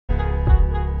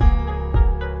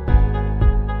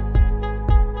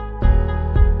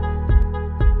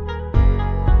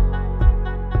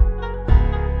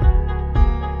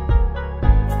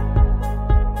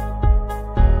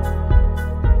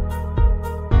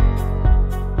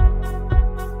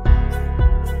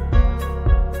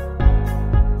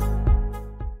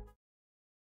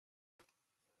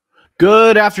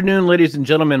Good afternoon, ladies and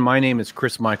gentlemen. My name is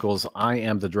Chris Michaels. I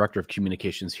am the Director of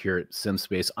Communications here at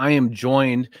SimSpace. I am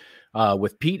joined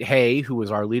with Pete Hay, who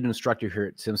is our lead instructor here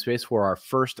at SimSpace for our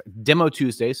first Demo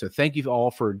Tuesday. So thank you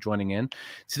all for joining in.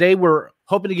 Today, we're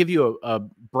hoping to give you a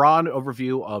broad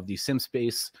overview of the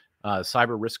SimSpace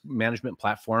Cyber Risk Management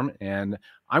Platform. And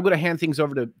I'm going to hand things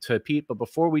over to Pete. But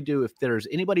before we do, if there's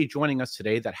anybody joining us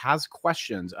today that has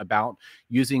questions about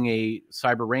using a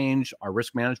cyber range, our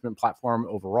risk management platform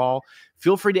overall,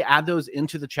 feel free to add those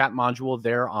into the chat module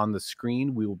there on the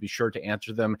screen. We will be sure to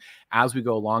answer them as we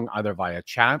go along, either via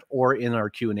chat or in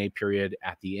our Q&A period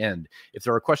at the end. If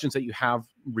there are questions that you have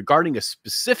regarding a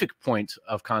specific point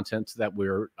of content that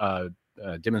we're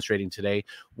demonstrating today,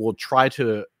 we'll try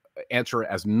to answer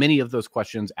as many of those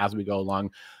questions as we go along.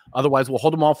 Otherwise, we'll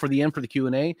hold them all for the end for the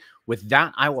Q&A. With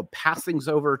that, I will pass things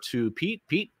over to Pete.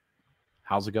 Pete,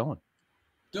 how's it going?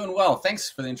 Doing well. Thanks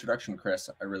for the introduction, Chris.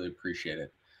 I really appreciate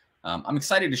it. I'm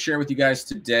excited to share with you guys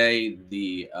today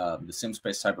the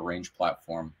SimSpace Cyber Range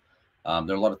platform. There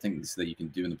are a lot of things that you can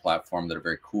do in the platform that are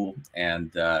very cool,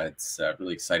 and it's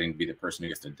really exciting to be the person who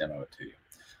gets to demo it to you.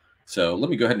 So let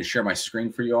me go ahead and share my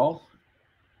screen for you all.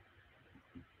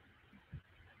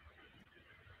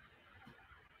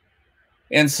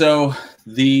 And so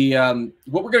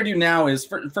what we're going to do now is,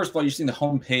 first of all, you're seeing the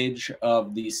home page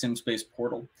of the SimSpace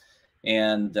portal.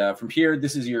 And from here,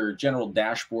 this is your general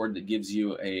dashboard that gives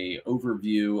you an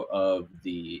overview of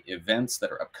the events that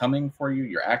are upcoming for you,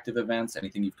 your active events,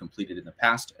 anything you've completed in the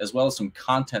past, as well as some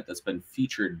content that's been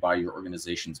featured by your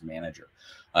organization's manager.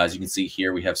 As you can see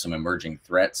here, we have some emerging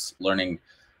threats, learning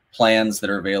plans that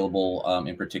are available,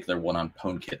 in particular one on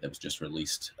PwnKit that was just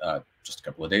released just a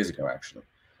couple of days ago, actually.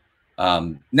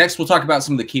 Next, we'll talk about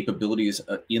some of the capabilities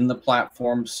in the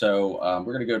platform. So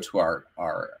we're going to go to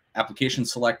our application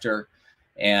selector,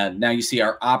 and now you see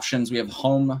our options. We have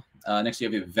home. Next,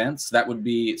 you have events. That would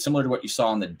be similar to what you saw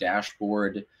on the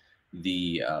dashboard,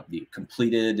 the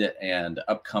completed and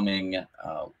upcoming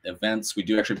events. We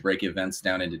do actually break events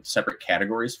down into separate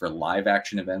categories for live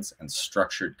action events and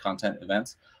structured content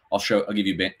events. I'll give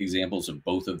you examples of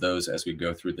both of those as we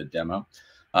go through the demo.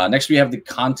 Next, we have the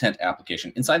content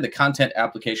application. Inside the content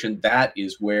application, that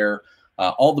is where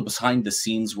all the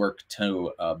behind-the-scenes work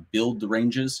to build the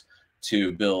ranges,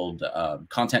 to build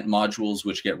content modules,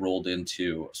 which get rolled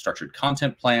into structured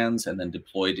content plans and then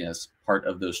deployed as part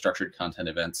of those structured content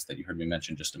events that you heard me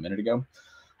mention just a minute ago.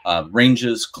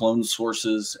 Ranges, clone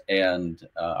sources, and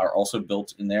are also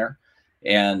built in there.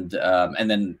 And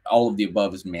then all of the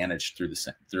above is managed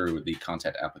through the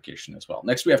content application as well.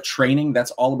 Next, we have training. That's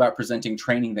all about presenting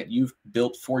training that you've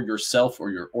built for yourself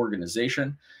or your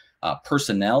organization.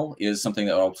 Personnel is something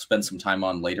that I'll spend some time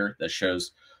on later that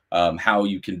shows how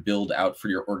you can build out for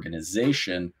your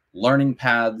organization learning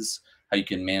paths, how you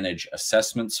can manage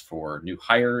assessments for new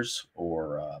hires,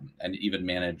 or and even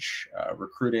manage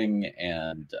recruiting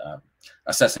and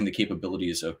assessing the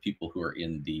capabilities of people who are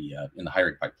in the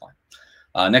hiring pipeline.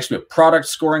 Next, we have product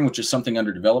scoring, which is something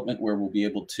under development where we'll be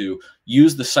able to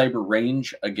use the cyber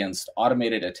range against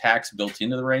automated attacks built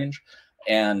into the range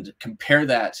and compare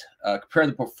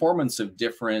the performance of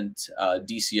different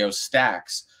DCO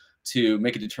stacks to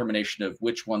make a determination of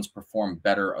which ones perform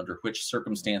better under which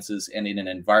circumstances and in an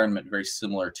environment very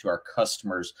similar to our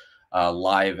customers'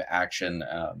 live action,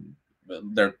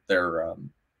 their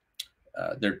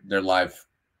live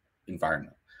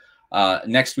environment.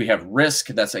 Next, we have risk.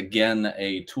 That's again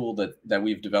a tool that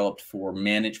we've developed for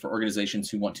organizations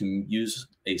who want to use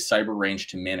a cyber range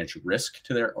to manage risk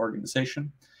to their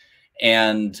organization.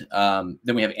 And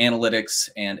then we have analytics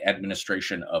and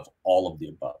administration of all of the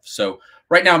above. So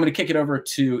right now I'm going to kick it over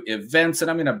to events, and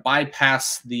I'm going to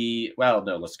bypass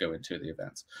let's go into the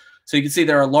events. So you can see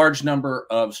there are a large number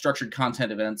of structured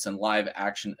content events and live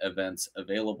action events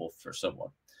available for someone.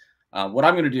 What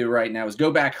I'm going to do right now is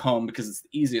go back home because it's the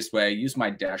easiest way. Use my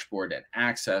dashboard and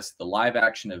access the live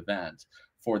action event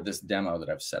for this demo that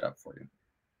I've set up for you.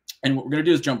 And what we're going to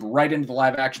do is jump right into the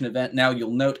live action event. Now you'll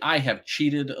note I have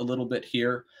cheated a little bit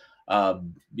here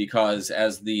because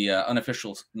as the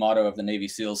unofficial motto of the Navy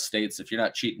SEALs states, if you're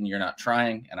not cheating, you're not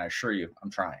trying. And I assure you,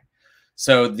 I'm trying.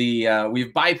 So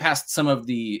we've bypassed some of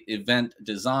the event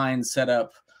design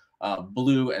setup,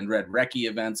 blue and red recce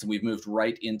events, and we've moved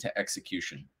right into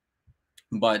execution.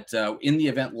 But in the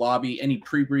event lobby, any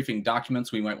pre-briefing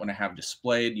documents we might want to have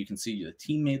displayed, you can see the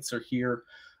teammates are here.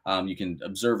 You can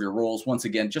observe your roles. Once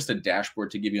again, just a dashboard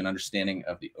to give you an understanding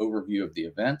of the overview of the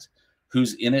event,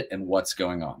 who's in it, and what's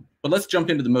going on. But let's jump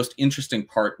into the most interesting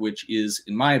part, which is,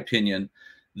 in my opinion,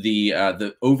 the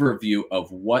overview of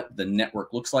what the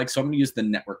network looks like. So I'm going to use the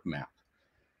network map.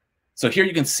 So here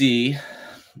you can see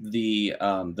the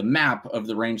map of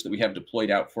the range that we have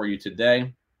deployed out for you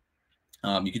today.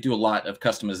 You could do a lot of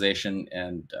customization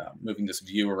and moving this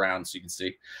view around so you can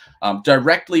see.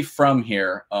 Directly from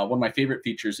here, one of my favorite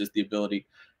features is the ability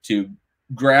to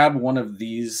grab one of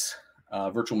these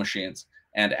virtual machines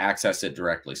and access it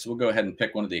directly. So we'll go ahead and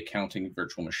pick one of the accounting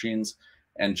virtual machines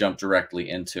and jump directly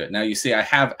into it. Now you see I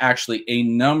have actually a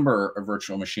number of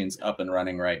virtual machines up and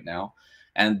running right now.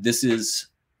 And this is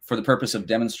for the purpose of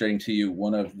demonstrating to you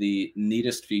one of the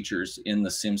neatest features in the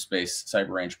SimSpace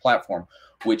CyberRange platform,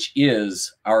 which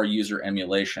is our user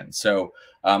emulation. So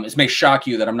this may shock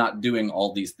you that I'm not doing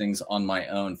all these things on my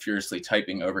own, furiously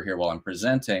typing over here while I'm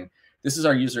presenting. This is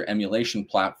our user emulation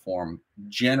platform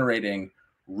generating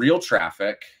real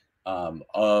traffic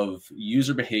of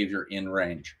user behavior in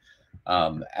range.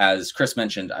 As Chris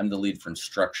mentioned, I'm the lead for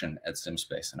instruction at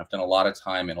SimSpace, and I've done a lot of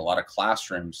time in a lot of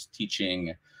classrooms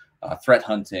teaching threat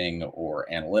hunting or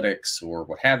analytics or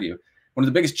what have you. One of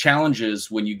the biggest challenges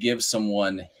when you give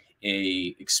someone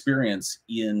a experience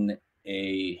in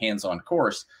a hands-on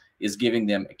course is giving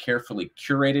them a carefully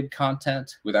curated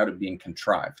content without it being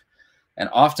contrived. And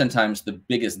oftentimes the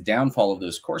biggest downfall of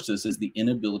those courses is the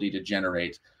inability to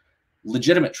generate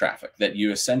legitimate traffic, that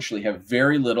you essentially have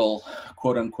very little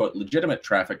quote unquote legitimate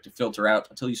traffic to filter out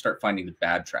until you start finding the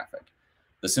bad traffic.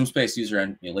 The SimSpace user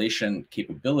emulation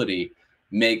capability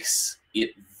makes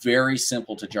it very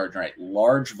simple to generate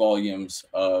large volumes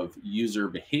of user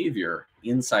behavior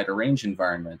inside a range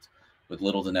environment with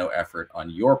little to no effort on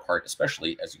your part,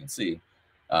 especially, as you can see,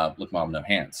 look mom, no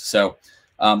hands. So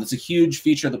it's a huge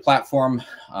feature of the platform.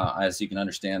 As you can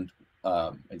understand,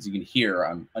 as you can hear,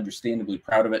 I'm understandably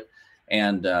proud of it.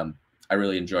 And I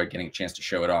really enjoy getting a chance to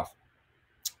show it off.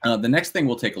 The next thing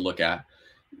we'll take a look at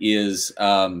is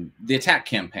the attack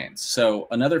campaigns. So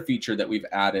another feature that we've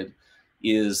added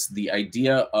is the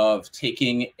idea of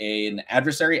taking an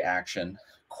adversary action,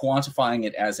 quantifying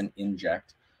it as an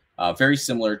inject, very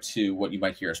similar to what you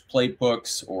might hear as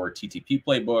playbooks or TTP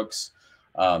playbooks,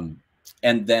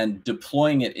 and then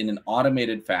deploying it in an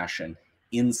automated fashion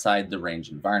inside the range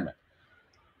environment.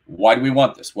 Why do we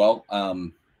want this? Well,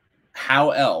 how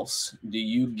else do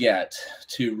you get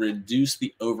to reduce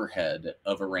the overhead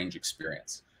of a range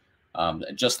experience?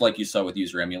 Just like you saw with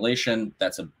user emulation,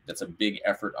 that's a big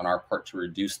effort on our part to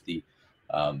reduce the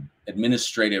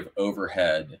administrative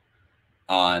overhead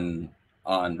on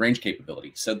range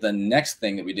capability. So the next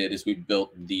thing that we did is we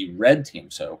built the red team.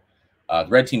 So the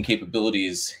red team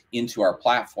capabilities into our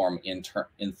platform in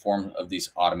form of these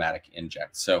automatic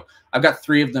injects. So I've got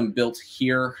 3 of them built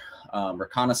here: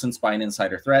 reconnaissance by an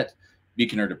insider threat,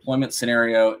 beacon or deployment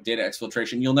scenario, data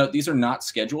exfiltration. You'll note these are not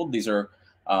scheduled. These are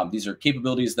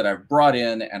capabilities that I've brought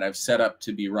in and I've set up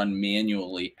to be run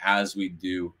manually as we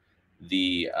do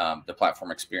the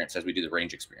platform experience, as we do the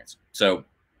range experience. So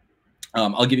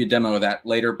I'll give you a demo of that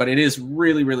later, but it is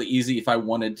really, really easy. If I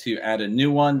wanted to add a new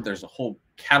one, there's a whole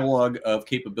catalog of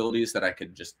capabilities that I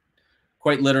could just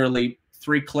quite literally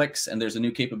 3 clicks and there's a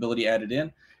new capability added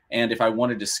in. And if I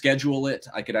wanted to schedule it,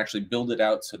 I could actually build it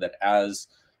out so that as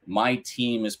my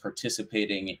team is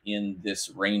participating in this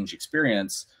range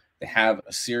experience, they have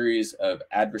a series of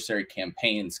adversary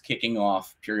campaigns kicking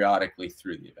off periodically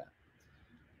through the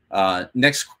event.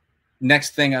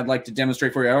 Next thing I'd like to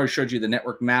demonstrate for you, I already showed you the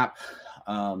network map.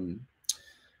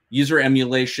 User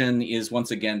emulation is,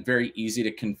 once again, very easy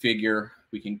to configure.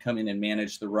 We can come in and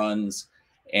manage the runs.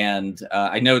 And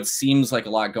I know it seems like a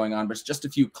lot going on, but it's just a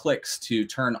few clicks to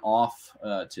turn off,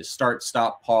 to start,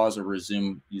 stop, pause, or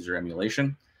resume user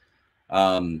emulation.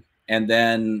 And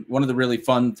then one of the really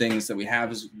fun things that we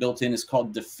have is built in is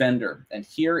called Defender. And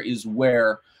here is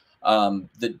where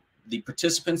the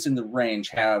participants in the range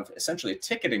have essentially a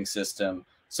ticketing system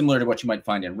similar to what you might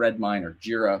find in Redmine or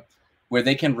Jira, where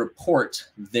they can report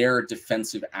their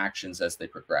defensive actions as they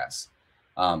progress.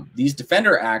 These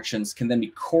Defender actions can then be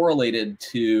correlated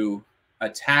to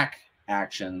attack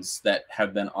actions that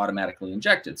have been automatically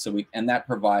injected. And that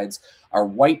provides our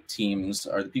white teams,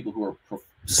 or the people who are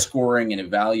scoring and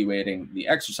evaluating the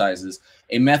exercises,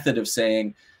 a method of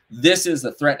saying, this is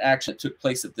the threat action that took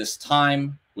place at this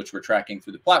time, which we're tracking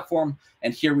through the platform.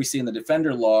 And here we see in the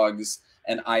Defender logs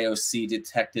an IOC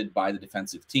detected by the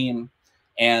defensive team,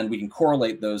 and we can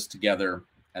correlate those together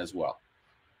as well.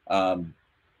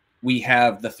 We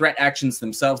have the threat actions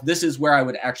themselves. This is where I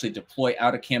would actually deploy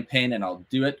out a campaign, and I'll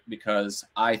do it because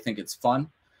I think it's fun.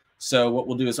 So what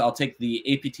we'll do is I'll take the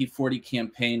APT40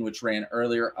 campaign, which ran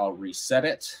earlier. I'll reset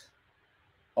it.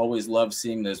 Always love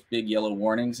seeing those big yellow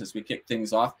warnings as we kick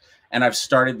things off. And I've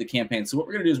started the campaign. So what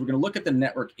we're going to do is we're going to look at the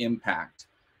network impact.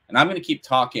 And I'm going to keep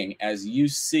talking as you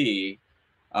see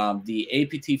the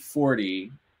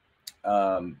APT40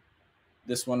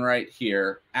 this one right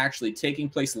here actually taking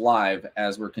place live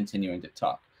as we're continuing to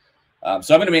talk.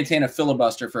 So I'm going to maintain a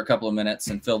filibuster for a couple of minutes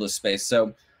and fill this space.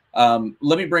 So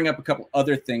let me bring up a couple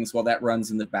other things while that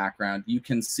runs in the background. You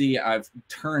can see I've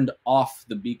turned off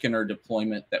the beaconer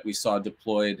deployment that we saw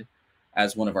deployed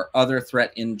as one of our other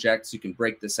threat injects. You can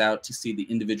break this out to see the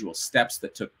individual steps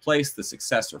that took place, the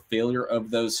success or failure of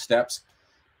those steps.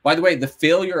 By the way, the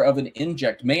failure of an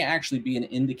inject may actually be an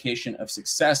indication of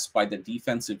success by the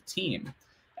defensive team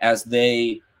as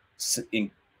they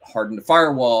hardened a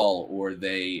firewall, or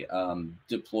they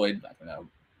deployed, I don't know,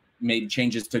 made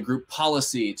changes to group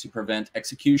policy to prevent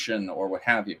execution or what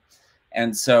have you.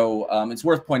 And so it's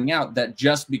worth pointing out that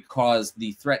just because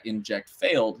the threat inject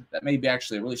failed, that may be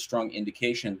actually a really strong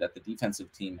indication that the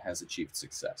defensive team has achieved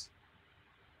success.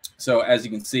 So as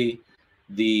you can see,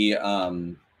 the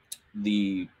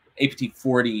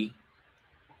APT40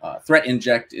 threat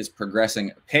inject is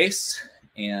progressing apace,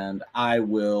 and I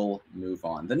will move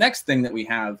on. The next thing that we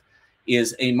have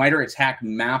is a MITRE ATT&CK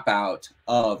map out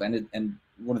of, and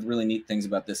one of the really neat things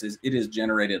about this is it is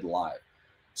generated live.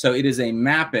 So it is a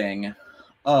mapping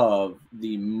of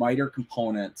the MITRE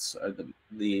components, or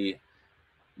the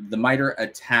MITRE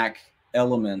ATT&CK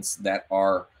elements that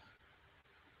are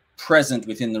present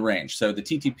within the range. So the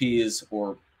TTPs,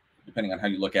 or depending on how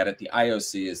you look at it, the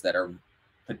IOCs that are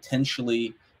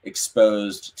potentially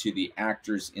exposed to the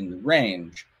actors in the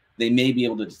range, they may be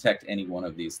able to detect any one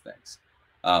of these things.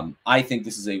 I think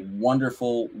this is a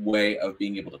wonderful way of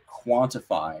being able to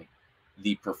quantify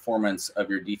the performance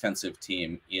of your defensive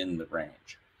team in the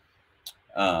range.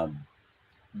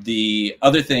 The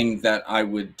other thing that I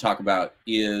would talk about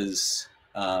is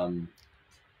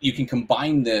you can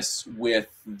combine this with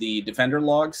the defender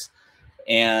logs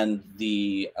and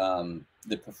the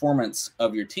performance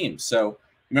of your team. So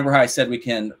remember how I said we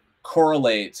can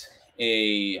correlate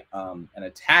an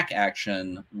attack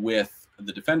action with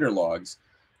the defender logs?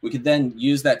 We could then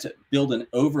use that to build an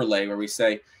overlay where we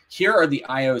say, here are the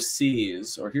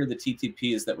IOCs, or here are the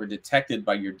TTPs that were detected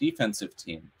by your defensive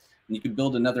team. And you can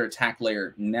build another attack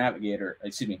layer navigator,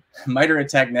 MITRE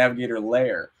ATT&CK navigator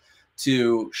layer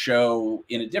to show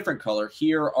in a different color,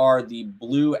 here are the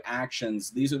blue actions,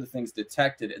 these are the things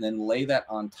detected, and then lay that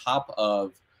on top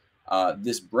of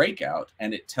this breakout,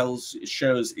 and it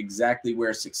shows exactly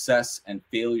where success and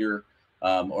failure,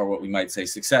 or what we might say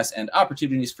success and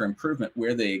opportunities for improvement,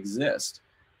 where they exist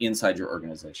inside your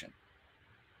organization.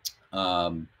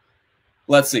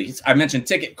 Let's see, I mentioned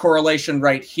ticket correlation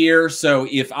right here. So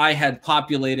if I had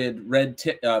populated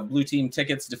blue team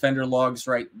tickets, defender logs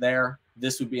right there,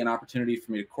 this would be an opportunity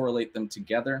for me to correlate them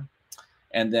together.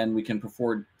 And then we can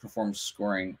perform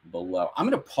scoring below. I'm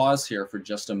going to pause here for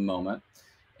just a moment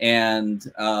and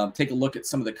take a look at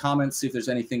some of the comments, see if there's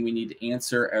anything we need to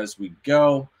answer as we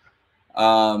go.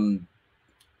 I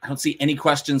don't see any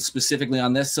questions specifically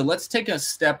on this. So let's take a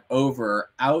step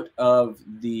over out of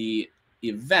the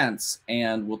events,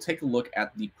 and we'll take a look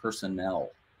at the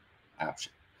personnel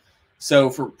option.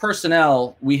 So for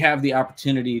personnel, we have the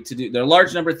opportunity to do, there are a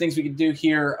large number of things we can do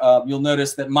here. You'll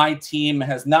notice that my team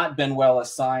has not been well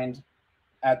assigned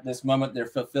at this moment. They're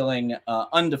fulfilling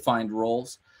undefined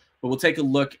roles, but we'll take a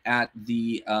look at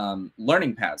the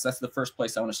learning paths. That's the first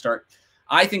place I want to start.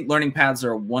 I think learning paths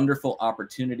are a wonderful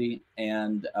opportunity,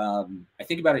 and I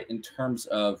think about it in terms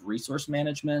of resource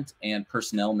management and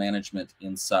personnel management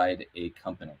inside a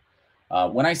company.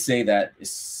 When I say that,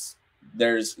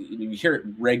 you hear it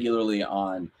regularly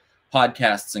on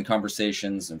podcasts and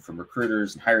conversations and from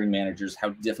recruiters and hiring managers, how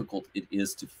difficult it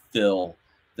is to fill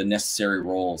the necessary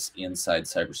roles inside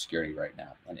cybersecurity right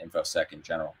now, and InfoSec in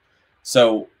general.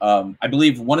 So I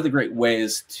believe one of the great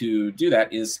ways to do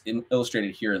that is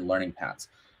illustrated here in learning paths.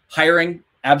 Hiring,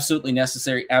 absolutely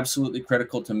necessary, absolutely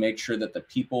critical to make sure that the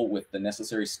people with the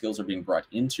necessary skills are being brought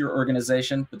into your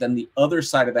organization. But then the other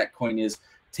side of that coin is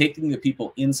taking the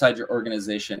people inside your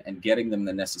organization and getting them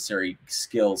the necessary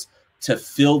skills to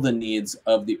fill the needs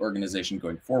of the organization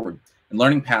going forward. And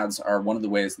learning paths are one of the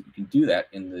ways that you can do that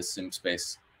in this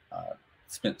SimSpace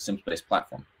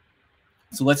platform.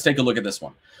 So let's take a look at this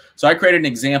one. So I created an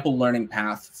example learning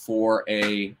path for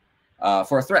a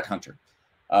threat hunter.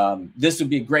 This would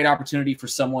be a great opportunity for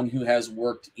someone who has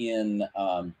worked in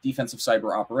defensive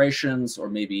cyber operations, or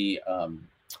maybe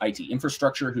IT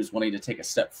infrastructure, who's wanting to take a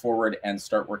step forward and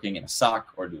start working in a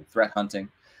SOC or doing threat hunting,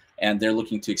 and they're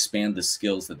looking to expand the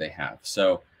skills that they have.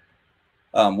 So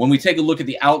when we take a look at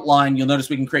the outline, you'll notice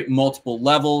we can create multiple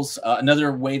levels.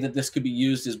 Another way that this could be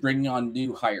used is bringing on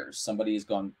new hires. Somebody has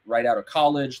gone right out of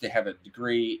college, they have a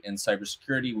degree in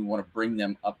cybersecurity. We want to bring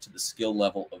them up to the skill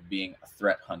level of being a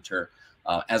threat hunter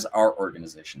as our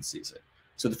organization sees it.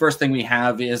 So the first thing we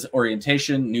have is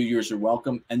orientation, new users are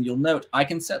welcome. And you'll note I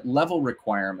can set level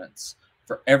requirements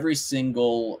for every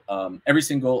single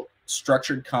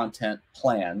structured content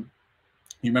plan.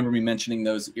 You remember me mentioning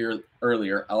those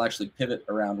earlier. I'll actually pivot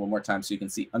around one more time so you can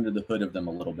see under the hood of them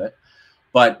a little bit.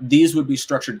 But these would be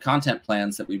structured content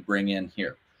plans that we bring in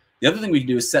here. The other thing we can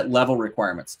do is set level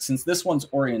requirements. Since this one's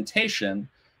orientation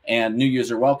and new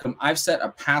user welcome, I've set a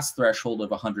pass threshold of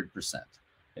 100%.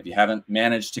 If you haven't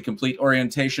managed to complete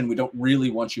orientation, we don't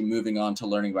really want you moving on to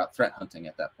learning about threat hunting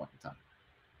at that point in time.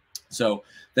 So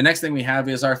the next thing we have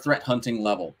is our threat hunting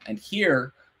level. And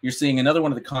here you're seeing another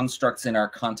one of the constructs in our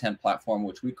content platform,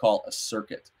 which we call a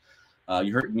circuit.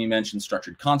 You heard me mention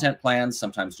structured content plans,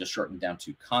 sometimes just shortened down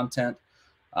to content.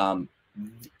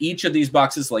 Each of these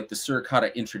boxes, like the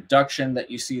Suricata introduction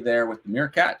that you see there with the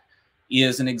meerkat,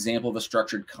 is an example of a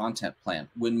structured content plan.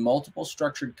 When multiple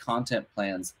structured content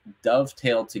plans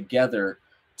dovetail together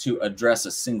to address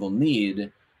a single need,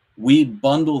 we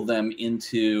bundle them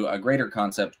into a greater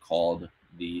concept called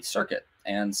the circuit.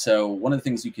 And so one of the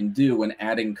things you can do when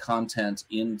adding content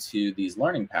into these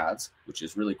learning paths, which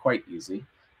is really quite easy,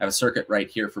 I have a circuit right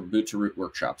here for boot to root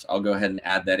workshops. I'll go ahead and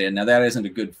add that in. Now that isn't a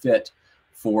good fit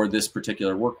for this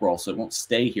particular work role, so it won't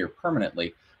stay here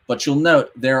permanently. But you'll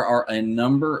note there are a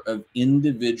number of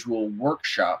individual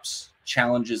workshops,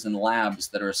 challenges, and labs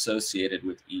that are associated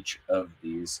with each of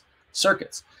these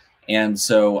circuits. And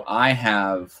so I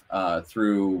have,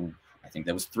 through, I think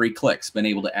that was 3 clicks, been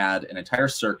able to add an entire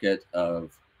circuit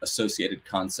of associated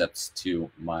concepts to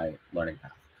my learning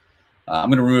path. I'm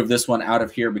going to remove this one out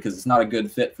of here because it's not a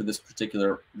good fit for this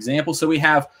particular example. So we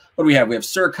have, what do we have? We have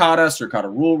Suricata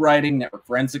rule writing, network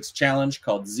forensics challenge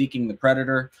called Zeking the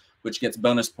Predator, which gets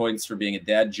bonus points for being a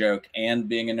dad joke and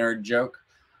being a nerd joke.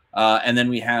 And then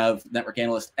we have network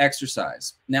analyst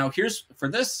exercise. Now here's, for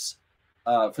this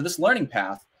learning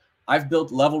path, I've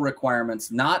built level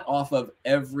requirements not off of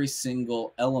every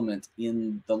single element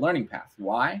in the learning path.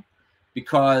 Why?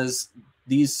 Because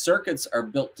these circuits are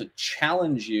built to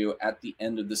challenge you at the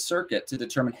end of the circuit to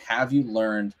determine, have you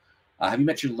learned, have you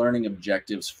met your learning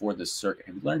objectives for this circuit?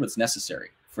 Have you learned what's necessary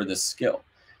for this skill?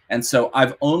 And so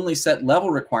I've only set level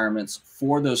requirements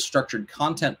for those structured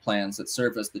content plans that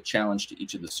serve as the challenge to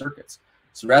each of the circuits.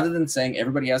 So rather than saying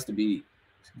everybody has to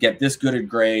get this good a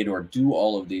grade or do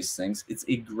all of these things, it's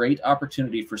a great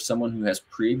opportunity for someone who has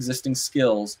pre-existing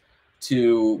skills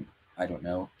to, I don't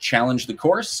know, challenge the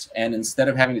course. And instead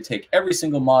of having to take every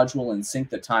single module and sink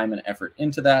the time and effort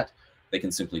into that, they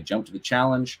can simply jump to the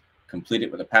challenge, complete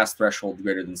it with a pass threshold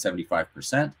greater than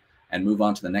 75%, and move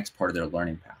on to the next part of their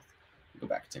learning path. Go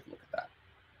back and take a look at that.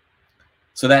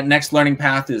 So that next learning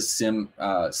path is SIM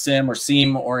or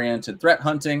SIEM-oriented threat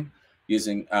hunting,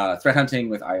 using threat hunting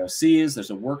with IOCs.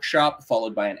 There's a workshop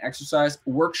followed by an exercise. A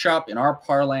workshop, in our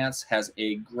parlance, has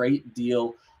a great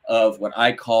deal of what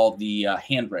I call the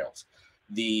handrails,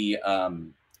 the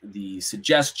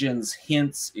suggestions,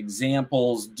 hints,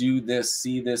 examples, do this,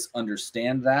 see this,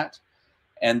 understand that.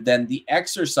 And then the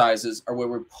exercises are where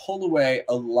we pull away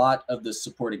a lot of the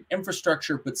supporting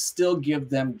infrastructure, but still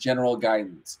give them general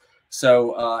guidance.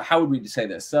 So how would we say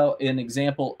this? So an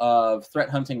example of threat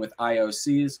hunting with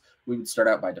IOCs, we would start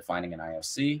out by defining an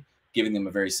IOC, giving them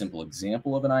a very simple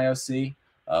example of an IOC,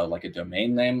 like a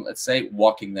domain name, let's say,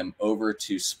 walking them over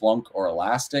to Splunk or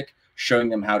Elastic, showing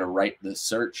them how to write the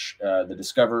search, the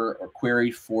discover or query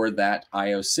for that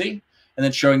IOC, and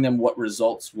then showing them what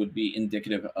results would be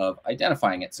indicative of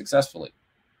identifying it successfully.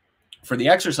 For the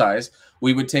exercise,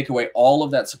 we would take away all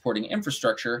of that supporting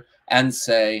infrastructure and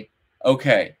say,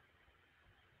 okay,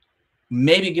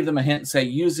 maybe give them a hint and say,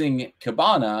 using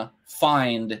Kibana,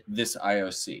 find this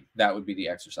IOC. That would be the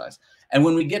exercise. And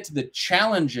when we get to the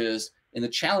challenges, in the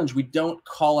challenge, we don't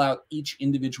call out each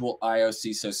individual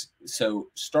IOC so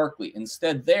starkly.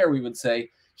 Instead, there we would say,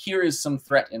 here is some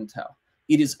threat intel.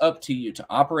 It is up to you to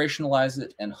operationalize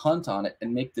it and hunt on it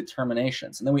and make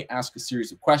determinations. And then we ask a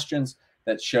series of questions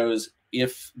that shows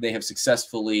if they have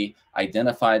successfully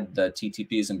identified the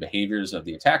TTPs and behaviors of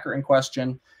the attacker in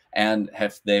question, and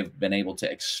have they've been able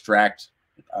to extract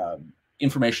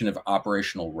information of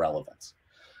operational relevance.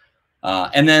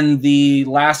 And then the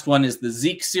last one is the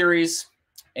Zeek series.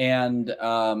 And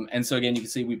so again, you can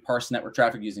see we parse network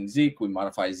traffic using Zeek. We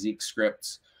modify Zeek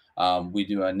scripts. We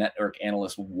do a network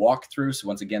analyst walkthrough. So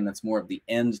once again, that's more of the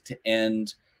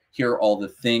end-to-end. Here are all the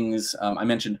things I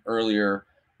mentioned earlier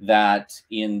that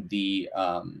in the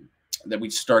that we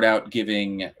start out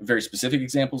giving very specific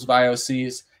examples of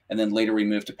IOCs, and then later we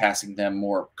move to passing them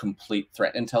more complete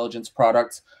threat intelligence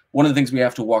products. One of the things we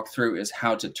have to walk through is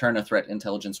how to turn a threat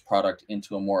intelligence product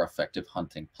into a more effective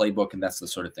hunting playbook, and that's the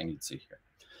sort of thing you'd see here.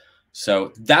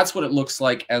 So that's what it looks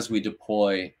like as we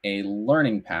deploy a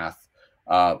learning path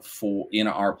in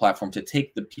our platform to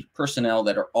take the personnel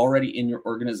that are already in your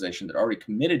organization, that are already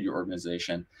committed to your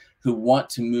organization, who want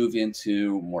to move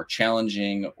into more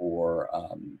challenging or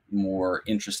more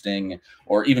interesting,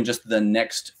 or even just the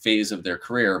next phase of their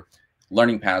career.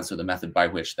 Learning paths are the method by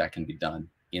which that can be done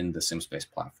in the SimSpace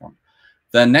platform.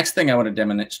 The next thing I want to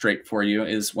demonstrate for you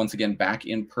is, once again, back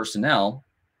in personnel,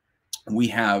 we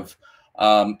have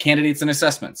candidates and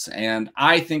assessments. And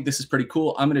I think this is pretty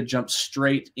cool. I'm going to jump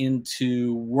straight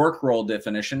into work role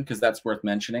definition because that's worth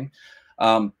mentioning.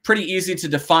 Pretty easy to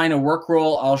define a work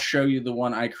role. I'll show you the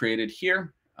one I created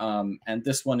here. And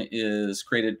this one is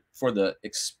created for the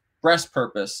express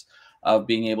purpose of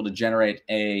being able to generate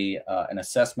an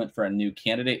assessment for a new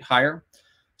candidate hire.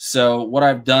 So what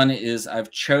I've done is I've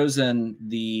chosen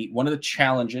one of the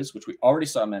challenges, which we already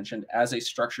saw mentioned, as a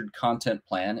structured content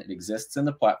plan. It exists in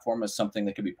the platform as something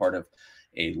that could be part of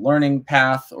a learning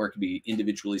path, or it could be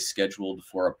individually scheduled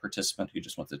for a participant who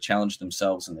just wants to challenge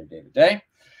themselves in their day-to-day.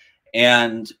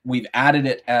 And we've added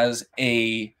it as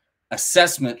a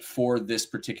assessment for this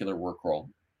particular work role.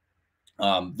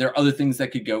 There are other things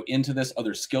that could go into this,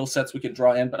 other skill sets we could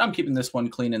draw in, but I'm keeping this one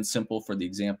clean and simple for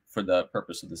the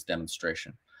purpose of this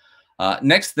demonstration.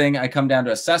 Next thing, I come down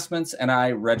to assessments and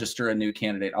I register a new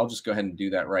candidate. I'll just go ahead and do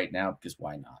that right now because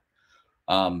why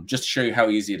not? Just to show you how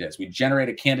easy it is. We generate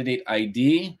a candidate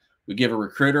ID. We give a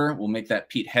recruiter. We'll make that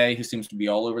Pete Hay, who seems to be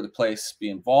all over the place, be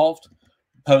involved.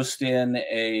 Post in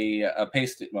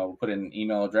we'll put in an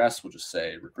email address. We'll just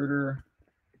say recruiter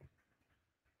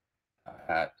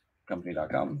at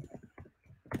company.com.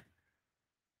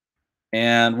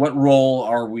 And what role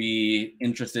are we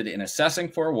interested in assessing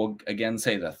for? We'll again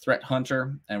say the threat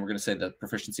hunter, and we're going to say the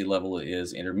proficiency level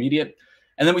is intermediate.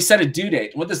 And then we set a due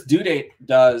date. What this due date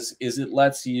does is it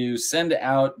lets you send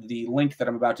out the link that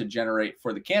I'm about to generate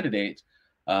for the candidate.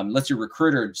 Lets your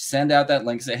recruiter send out that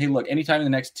link, say, hey, look, anytime in the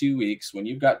next 2 weeks, when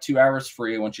you've got 2 hours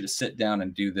free, I want you to sit down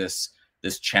and do this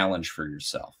challenge for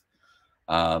yourself.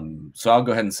 So I'll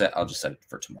go ahead and I'll just set it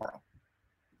for tomorrow.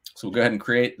 So we'll go ahead and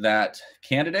create that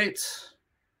candidate.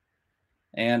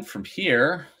 And from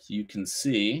here, you can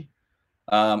see,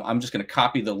 I'm just going to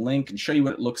copy the link and show you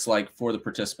what it looks like for the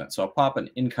participant. So I'll pop an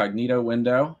incognito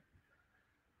window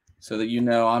so that you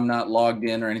know I'm not logged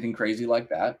in or anything crazy like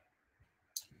that.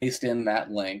 Paste in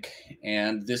that link,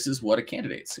 and this is what a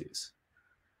candidate sees.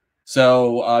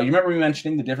 So you remember me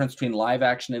mentioning the difference between live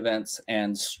action events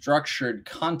and structured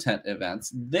content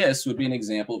events. This would be an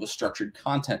example of a structured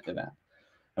content event.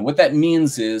 And what that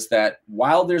means is that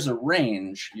while there's a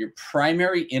range, your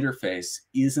primary interface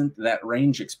isn't that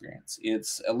range experience.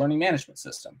 It's a learning management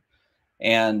system.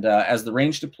 And as the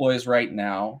range deploys right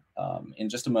now, in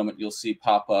just a moment, you'll see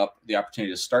pop up the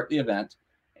opportunity to start the event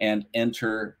and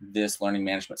enter this learning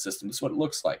management system. This is what it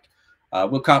looks like.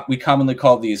 We commonly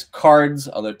call these cards,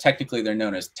 although technically they're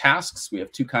known as tasks. We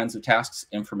have 2 kinds of tasks,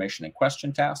 information and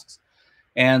question tasks.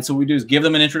 And so what we do is give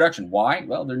them an introduction. Why?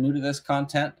 Well, they're new to this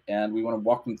content, and we want to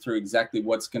walk them through exactly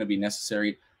what's going to be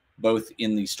necessary, both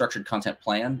in the structured content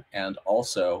plan and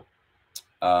also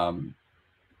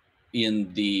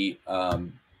in the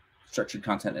structured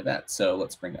content event. So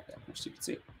let's bring that down here so you can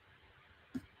see it.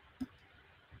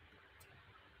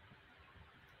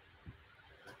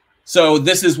 So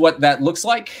this is what that looks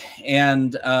like.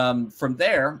 And from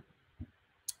there,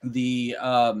 they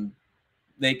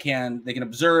can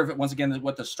observe, once again,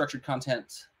 what the structured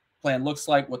content plan looks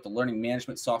like, what the learning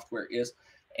management software is.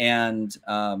 And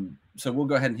so we'll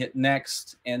go ahead and hit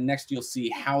next. And next you'll see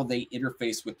how they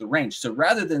interface with the range. So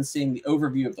rather than seeing the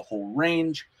overview of the whole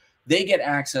range, they get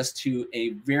access to a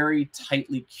very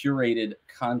tightly curated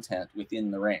content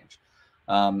within the range.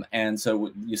 And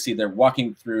so you see they're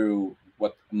walking through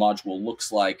what the module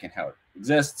looks like and how it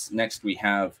exists. Next, we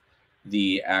have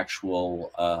the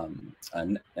actual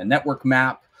a network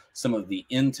map, some of the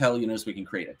intel. You notice we can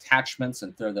create attachments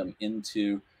and throw them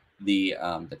into the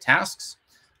tasks.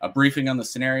 A briefing on the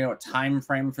scenario, a time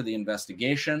frame for the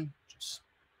investigation, which is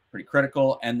pretty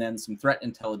critical, and then some threat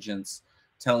intelligence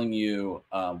telling you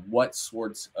what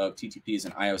sorts of TTPs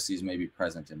and IOCs may be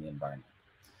present in the environment.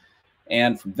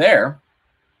 And from there,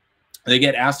 they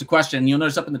get asked a question. You'll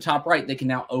notice up in the top right, they can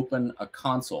now open a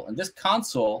console. And this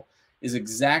console is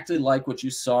exactly like what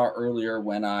you saw earlier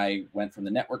when I went from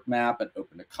the network map and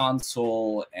opened a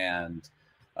console and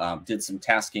did some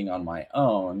tasking on my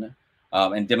own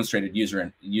and demonstrated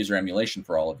user emulation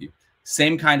for all of you.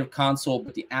 Same kind of console,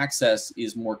 but the access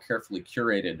is more carefully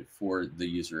curated for the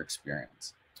user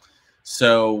experience.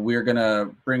 So we're going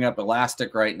to bring up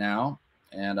Elastic right now.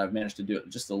 And I've managed to do it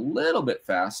just a little bit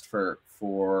fast for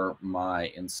my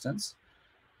instance.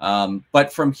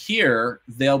 But from here,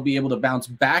 they'll be able to bounce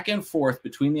back and forth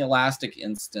between the Elastic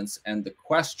instance and the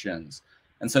questions.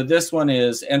 And so this one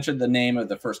is enter the name of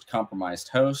the first compromised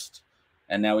host.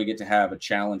 And now we get to have a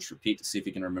challenge repeat to see if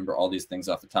you can remember all these things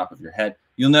off the top of your head.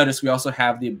 You'll notice we also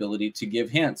have the ability to give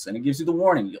hints, and it gives you the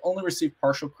warning. You only receive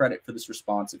partial credit for this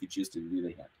response if you choose to do the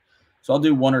hint. So I'll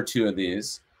do 1 or 2 of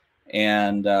these.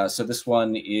 And so this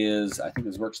one is, I think it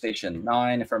was workstation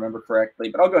 9, if I remember correctly.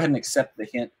 But I'll go ahead and accept the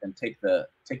hint and take the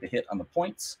hit on the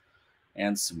points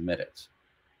and submit it.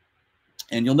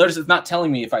 And you'll notice it's not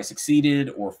telling me if I succeeded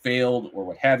or failed or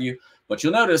what have you. But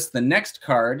you'll notice the next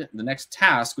card, the next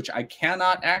task, which I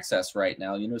cannot access right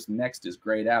now, you notice next is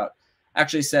grayed out,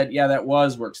 actually said, yeah, that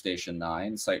was workstation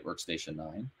 9, site workstation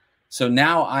 9. So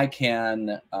now I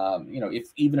can,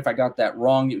 even if I got that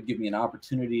wrong, it would give me an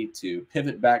opportunity to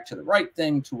pivot back to the right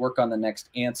thing to work on the next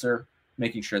answer,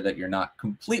 making sure that you're not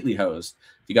completely hosed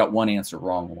if you got one answer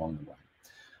wrong along the way.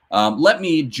 Let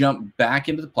me jump back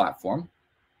into the platform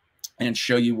and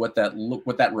show you what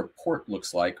that report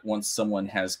looks like once someone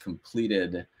has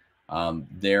completed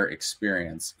their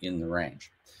experience in the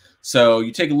range. So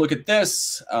you take a look at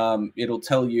this. It'll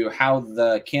tell you how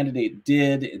the candidate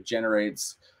did. It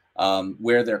generates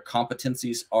where their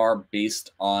competencies are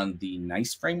based on the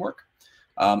NICE framework.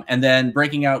 And then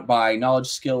breaking out by knowledge,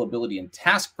 skill, ability, and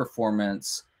task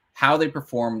performance, how they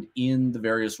performed in the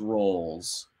various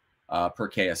roles per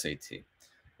KSAT.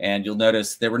 And you'll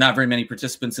notice there were not very many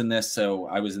participants in this, so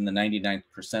I was in the 99th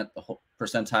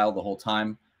percentile the whole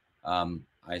time.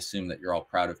 I assume that you're all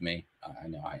proud of me. I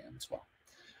know I am as well.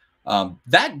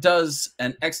 That does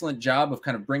an excellent job of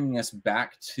kind of bringing us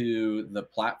back to the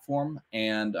platform.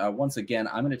 And once again,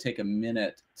 I'm going to take a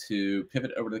minute to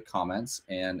pivot over to the comments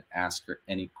and ask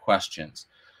any questions.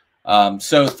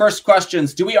 So first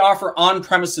questions, do we offer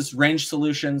on-premises range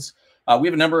solutions? We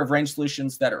have a number of range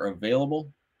solutions that are available.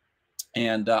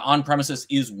 And on-premises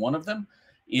is one of them.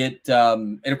 And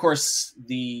of course,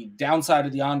 the downside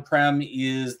of the on-prem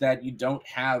is that you don't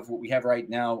have what we have right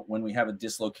now when we have a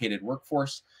dislocated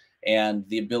workforce and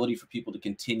the ability for people to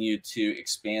continue to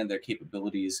expand their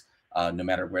capabilities no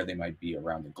matter where they might be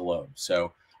around the globe.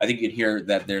 So I think you can hear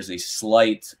that there's a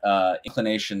slight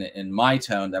inclination in my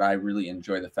tone that I really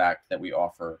enjoy the fact that we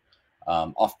offer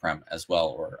off-prem as well,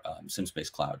 or SimSpace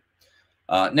Cloud.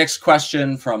 Next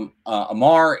question from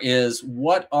Amar is,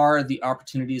 what are the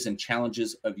opportunities and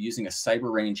challenges of using a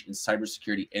cyber range in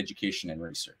cybersecurity education and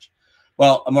research?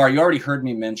 Well, Amar, you already heard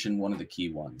me mention one of the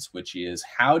key ones, which is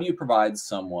how do you provide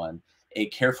someone a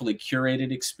carefully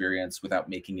curated experience without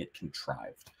making it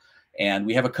contrived? And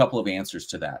we have a couple of answers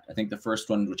to that. I think the first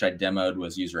one, which I demoed,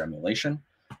 was user emulation.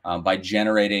 By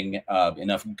generating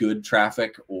enough good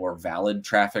traffic or valid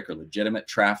traffic or legitimate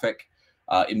traffic,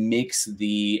 it makes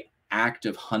the act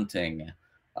of hunting,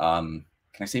 can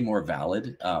I say more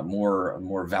valid,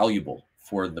 more valuable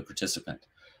for the participant.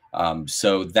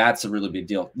 So that's a really big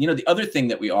deal. You know, the other thing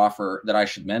that we offer that I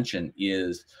should mention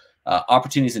is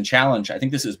opportunities and challenge. I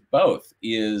think this is both.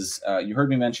 You heard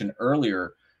me mention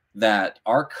earlier that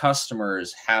our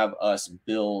customers have us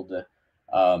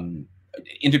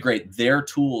integrate their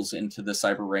tools into the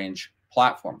Cyber Range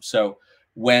platform. So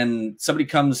when somebody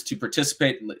comes to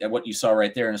participate at what you saw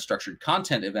right there in a structured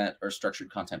content event or structured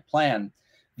content plan,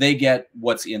 they get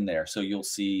what's in there. So you'll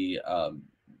see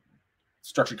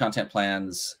structured content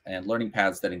plans and learning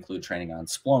paths that include training on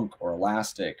Splunk or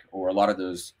Elastic or a lot of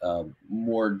those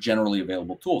more generally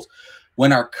available tools.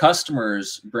 When our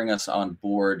customers bring us on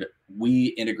board, we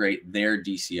integrate their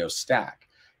DCO stack.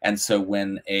 And so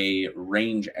when a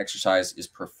range exercise is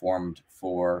performed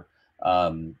for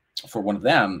one of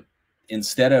them,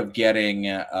 instead of getting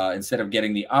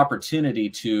the opportunity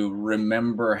to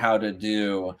remember how to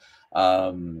do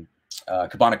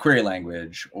Kibana query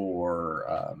language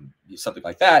or something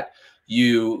like that,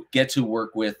 you get to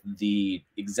work with the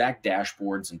exact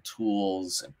dashboards and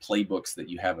tools and playbooks that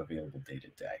you have available day to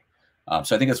day.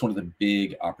 So I think that's one of the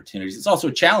big opportunities. It's also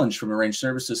a challenge from a range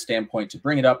services standpoint to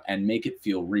bring it up and make it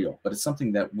feel real, but it's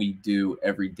something that we do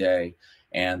every day.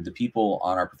 And the people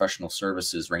on our professional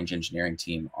services range engineering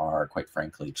team are, quite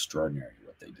frankly, extraordinary at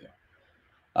what they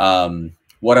do.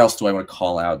 What else do I want to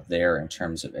call out there in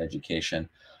terms of education?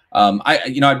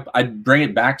 I'd bring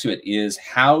it back to it is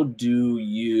how do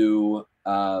you,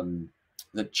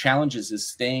 the challenges is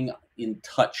staying in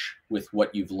touch with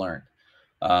what you've learned.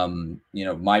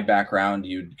 My background,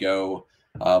 you'd go,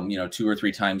 2 or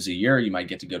 3 times a year, you might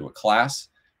get to go to a class.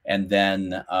 And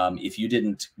then if you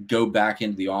didn't go back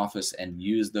into the office and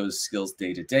use those skills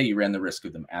day to day, you ran the risk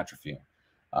of them atrophying.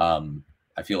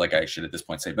 I feel like I should at this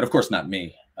point say, but of course not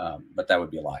me, but that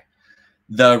would be a lie.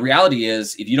 The reality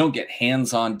is, if you don't get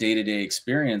hands-on day-to-day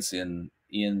experience in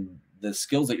the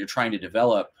skills that you're trying to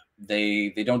develop,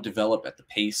 they don't develop at the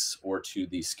pace or to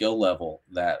the skill level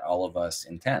that all of us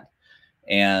intend.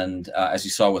 And as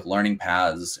you saw with learning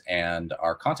paths and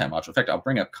our content module, in fact, I'll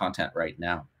bring up content right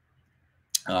now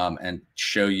and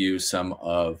show you some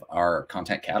of our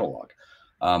content catalog.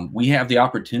 We have the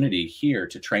opportunity here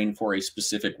to train for a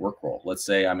specific work role. Let's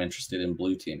say I'm interested in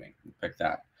blue teaming. Pick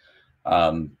that.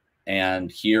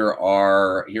 And here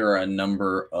are a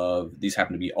number of, these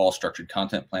happen to be all structured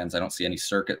content plans. I don't see any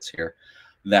circuits here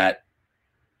that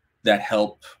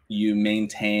help you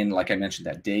maintain, like I mentioned,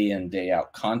 that day in, day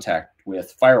out contact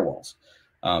with firewalls.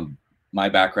 My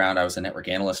background, I was a network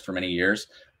analyst for many years,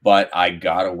 but I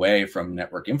got away from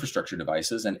network infrastructure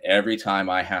devices. And every time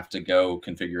I have to go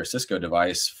configure a Cisco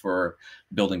device for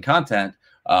building content,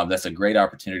 that's a great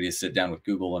opportunity to sit down with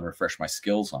Google and refresh my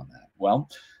skills on that. Well,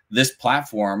 this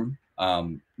platform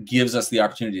gives us the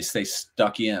opportunity to stay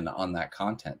stuck in on that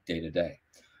content day to day.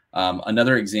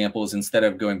 Another example is, instead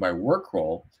of going by work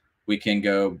role, we can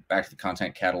go back to the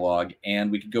content catalog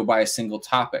and we could go by a single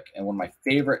topic. And one of my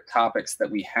favorite topics that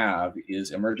we have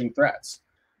is emerging threats.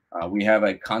 We have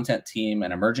a content team,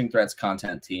 an emerging threats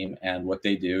content team, and what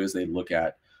they do is they look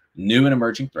at new and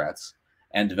emerging threats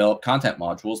and develop content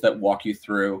modules that walk you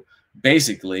through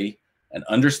basically an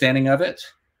understanding of it,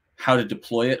 how to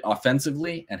deploy it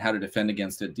offensively, and how to defend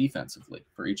against it defensively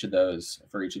for each of those,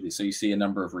 So you see a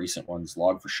number of recent ones: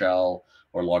 Log4Shell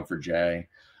or Log4j,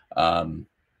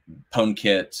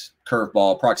 PwnKit,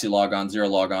 Curveball, Proxy Logon, Zero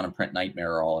Logon, and Print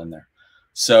Nightmare are all in there.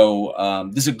 So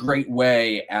this is a great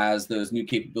way, as those new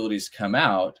capabilities come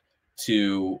out,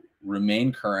 to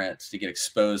remain current, to get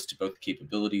exposed to both the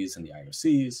capabilities and the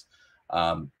IOCs,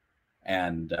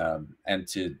 and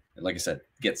to, like I said,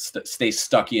 stay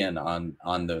stuck in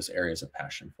on those areas of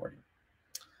passion for you.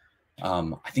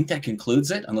 I think that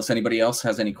concludes it. Unless anybody else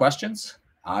has any questions,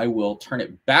 I will turn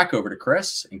it back over to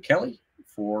Chris and Kelly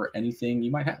for anything you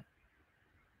might have.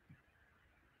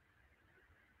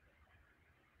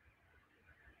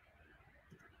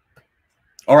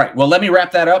 All right, well, let me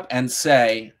wrap that up and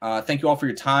say thank you all for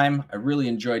your time. I really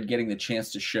enjoyed getting the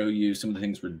chance to show you some of the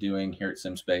things we're doing here at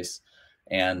SimSpace.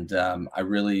 And I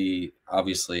really,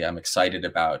 obviously, I'm excited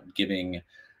about giving,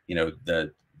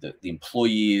 the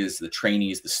employees, the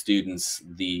trainees, the students,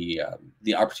 the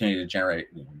opportunity to generate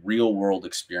real world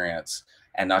experience,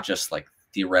 and not just like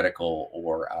theoretical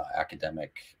or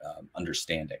academic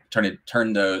understanding. Turn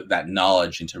that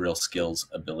knowledge into real skills,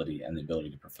 ability, and the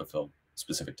ability to fulfill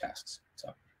specific tasks.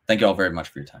 So thank you all very much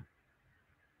for your time.